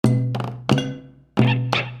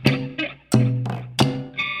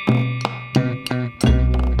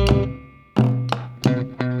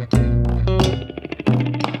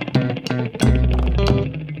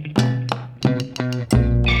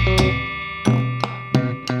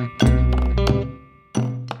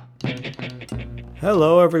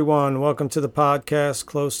Hello, everyone. Welcome to the podcast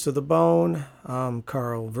Close to the Bone. I'm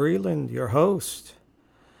Carl Vreeland, your host.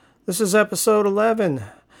 This is episode 11.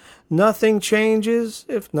 Nothing changes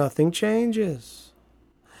if nothing changes.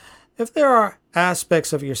 If there are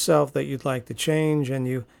aspects of yourself that you'd like to change and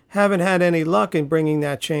you haven't had any luck in bringing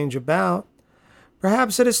that change about,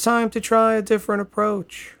 perhaps it is time to try a different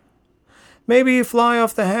approach. Maybe you fly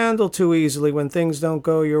off the handle too easily when things don't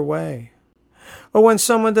go your way. Or when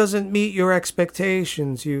someone doesn't meet your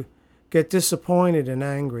expectations, you get disappointed and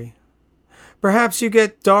angry. Perhaps you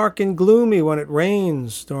get dark and gloomy when it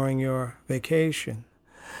rains during your vacation.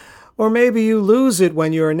 Or maybe you lose it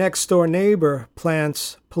when your next-door neighbor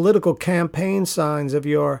plants political campaign signs of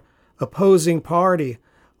your opposing party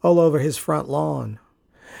all over his front lawn.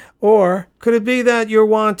 Or could it be that you're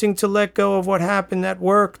wanting to let go of what happened at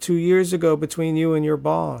work 2 years ago between you and your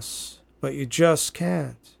boss, but you just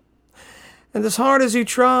can't? And as hard as you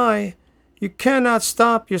try, you cannot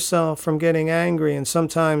stop yourself from getting angry and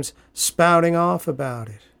sometimes spouting off about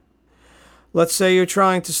it. Let's say you're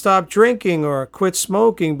trying to stop drinking or quit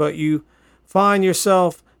smoking, but you find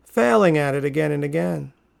yourself failing at it again and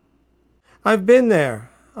again. I've been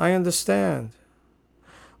there. I understand.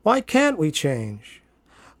 Why can't we change?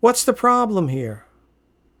 What's the problem here?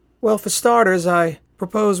 Well, for starters, I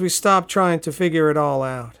propose we stop trying to figure it all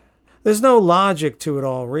out. There's no logic to it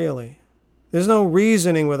all, really. There's no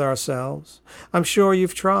reasoning with ourselves. I'm sure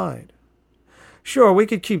you've tried. Sure, we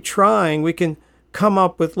could keep trying. We can come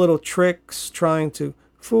up with little tricks trying to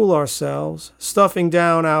fool ourselves, stuffing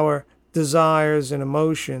down our desires and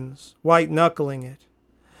emotions, white-knuckling it.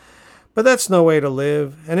 But that's no way to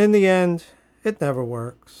live, and in the end, it never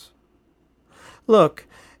works. Look,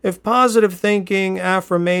 if positive thinking,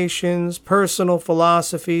 affirmations, personal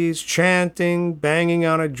philosophies, chanting, banging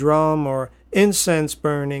on a drum, or incense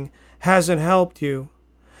burning hasn't helped you,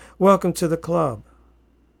 welcome to the club.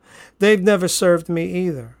 They've never served me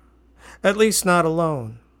either, at least not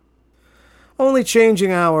alone. Only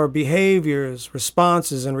changing our behaviors,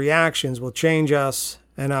 responses, and reactions will change us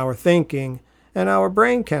and our thinking and our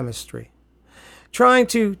brain chemistry. Trying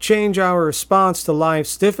to change our response to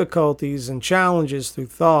life's difficulties and challenges through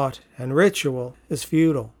thought and ritual is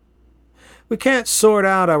futile. We can't sort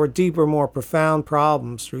out our deeper, more profound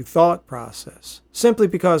problems through thought process, simply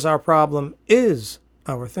because our problem is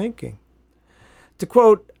our thinking. To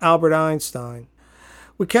quote Albert Einstein,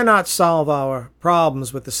 we cannot solve our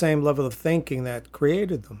problems with the same level of thinking that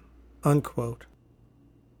created them, unquote.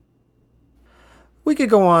 We could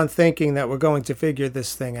go on thinking that we're going to figure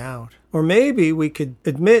this thing out. Or maybe we could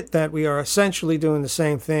admit that we are essentially doing the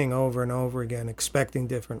same thing over and over again, expecting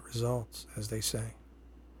different results, as they say.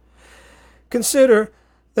 Consider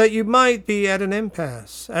that you might be at an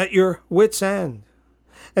impasse, at your wit's end,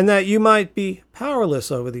 and that you might be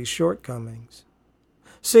powerless over these shortcomings.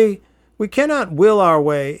 See, we cannot will our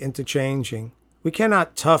way into changing. We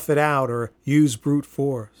cannot tough it out or use brute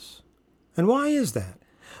force. And why is that?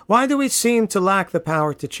 Why do we seem to lack the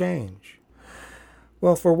power to change?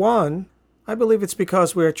 Well, for one, I believe it's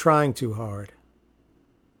because we are trying too hard.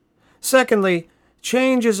 Secondly,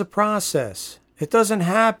 change is a process. It doesn't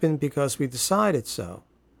happen because we decided so.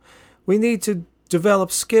 We need to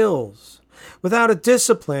develop skills. Without a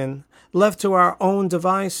discipline, left to our own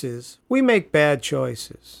devices, we make bad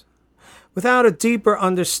choices. Without a deeper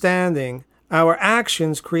understanding, our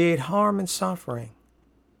actions create harm and suffering.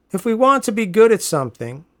 If we want to be good at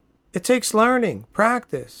something, it takes learning,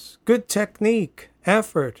 practice, good technique,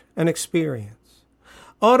 effort, and experience.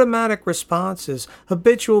 Automatic responses,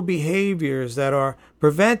 habitual behaviors that are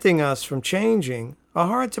preventing us from changing are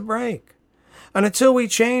hard to break. And until we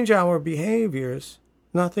change our behaviors,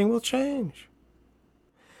 nothing will change.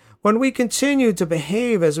 When we continue to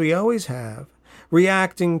behave as we always have,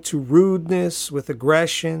 reacting to rudeness with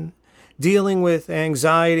aggression, dealing with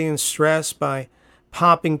anxiety and stress by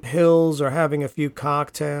popping pills or having a few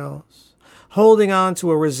cocktails, holding on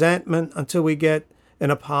to a resentment until we get an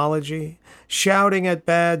apology, shouting at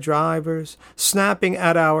bad drivers, snapping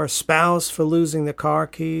at our spouse for losing the car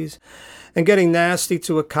keys, and getting nasty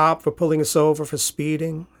to a cop for pulling us over for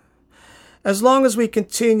speeding. As long as we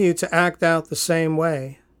continue to act out the same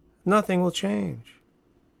way, nothing will change.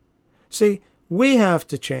 See, we have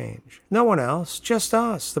to change. No one else, just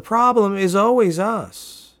us. The problem is always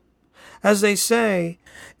us. As they say,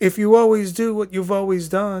 if you always do what you've always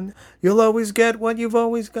done, you'll always get what you've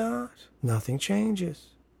always got. Nothing changes.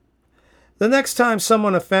 The next time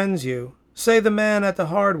someone offends you, say the man at the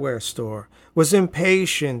hardware store was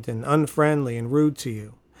impatient and unfriendly and rude to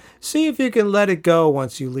you. See if you can let it go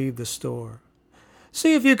once you leave the store.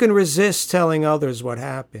 See if you can resist telling others what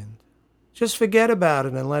happened. Just forget about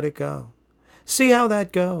it and let it go. See how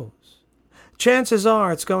that goes. Chances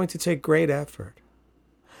are it's going to take great effort.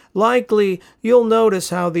 Likely, you'll notice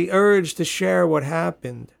how the urge to share what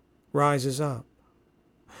happened rises up.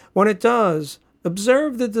 When it does,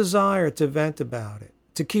 observe the desire to vent about it,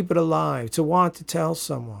 to keep it alive, to want to tell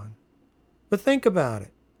someone. But think about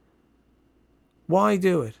it. Why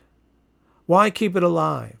do it? Why keep it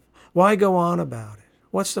alive? Why go on about it?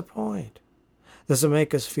 What's the point? Does it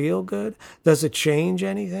make us feel good? Does it change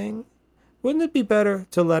anything? Wouldn't it be better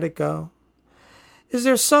to let it go? Is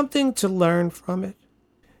there something to learn from it?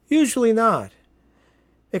 Usually not,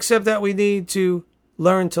 except that we need to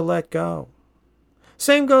learn to let go.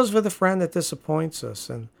 Same goes for the friend that disappoints us,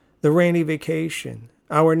 and the rainy vacation,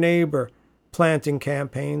 our neighbor planting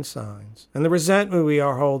campaign signs, and the resentment we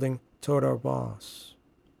are holding toward our boss.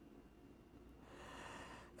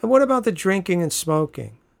 And what about the drinking and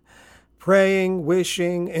smoking? Praying,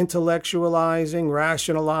 wishing, intellectualizing,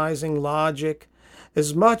 rationalizing, logic.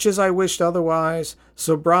 As much as I wished otherwise,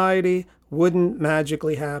 sobriety wouldn't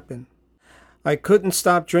magically happen. I couldn't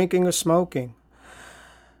stop drinking or smoking.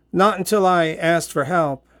 Not until I asked for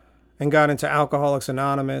help and got into Alcoholics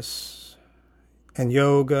Anonymous and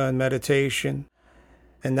yoga and meditation.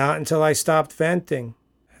 And not until I stopped venting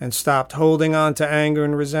and stopped holding on to anger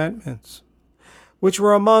and resentments, which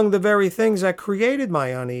were among the very things that created my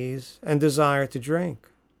unease and desire to drink.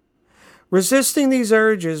 Resisting these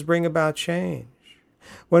urges bring about change.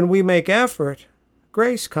 When we make effort,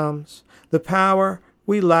 grace comes, the power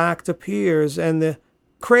we lacked appears, and the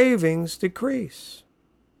cravings decrease.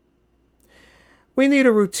 We need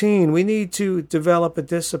a routine. We need to develop a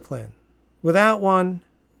discipline. Without one,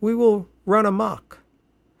 we will run amok.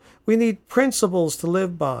 We need principles to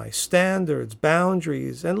live by, standards,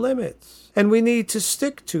 boundaries, and limits, and we need to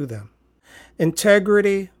stick to them.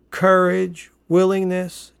 Integrity, courage,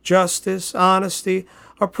 willingness, justice, honesty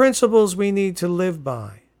are principles we need to live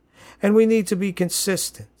by, and we need to be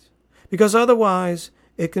consistent, because otherwise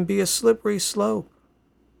it can be a slippery slope.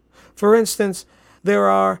 For instance, there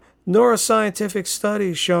are neuroscientific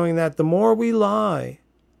studies showing that the more we lie,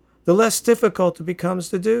 the less difficult it becomes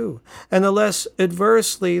to do, and the less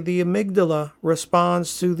adversely the amygdala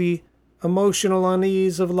responds to the emotional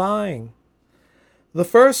unease of lying. The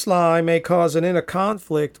first lie may cause an inner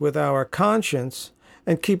conflict with our conscience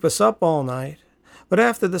and keep us up all night, but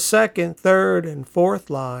after the second, third, and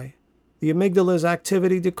fourth lie, the amygdala's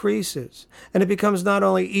activity decreases, and it becomes not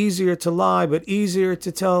only easier to lie, but easier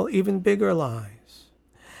to tell even bigger lies.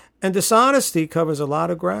 And dishonesty covers a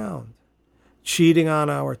lot of ground. Cheating on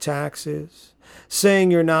our taxes,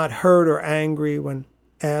 saying you're not hurt or angry when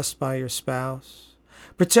asked by your spouse,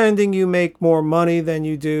 pretending you make more money than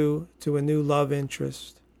you do to a new love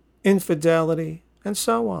interest, infidelity, and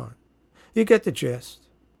so on. You get the gist.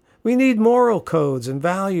 We need moral codes and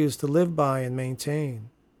values to live by and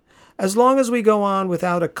maintain. As long as we go on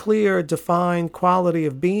without a clear, defined quality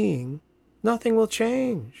of being, nothing will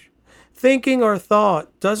change. Thinking or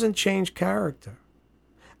thought doesn't change character.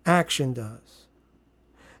 Action does.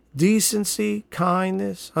 Decency,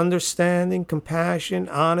 kindness, understanding, compassion,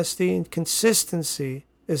 honesty, and consistency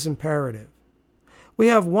is imperative. We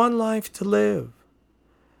have one life to live.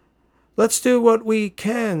 Let's do what we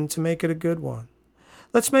can to make it a good one.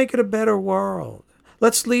 Let's make it a better world.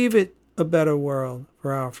 Let's leave it a better world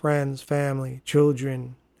for our friends, family,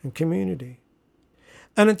 children, and community.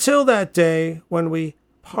 And until that day when we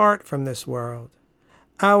part from this world,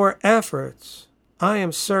 our efforts, I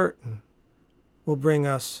am certain, will bring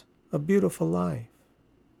us a beautiful life.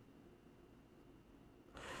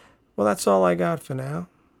 Well, that's all I got for now.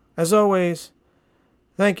 As always,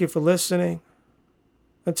 thank you for listening.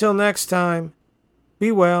 Until next time,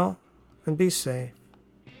 be well and be safe.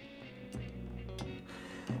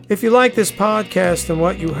 If you like this podcast and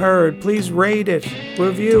what you heard, please rate it,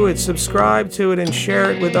 review it, subscribe to it, and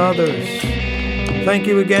share it with others. Thank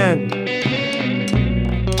you again.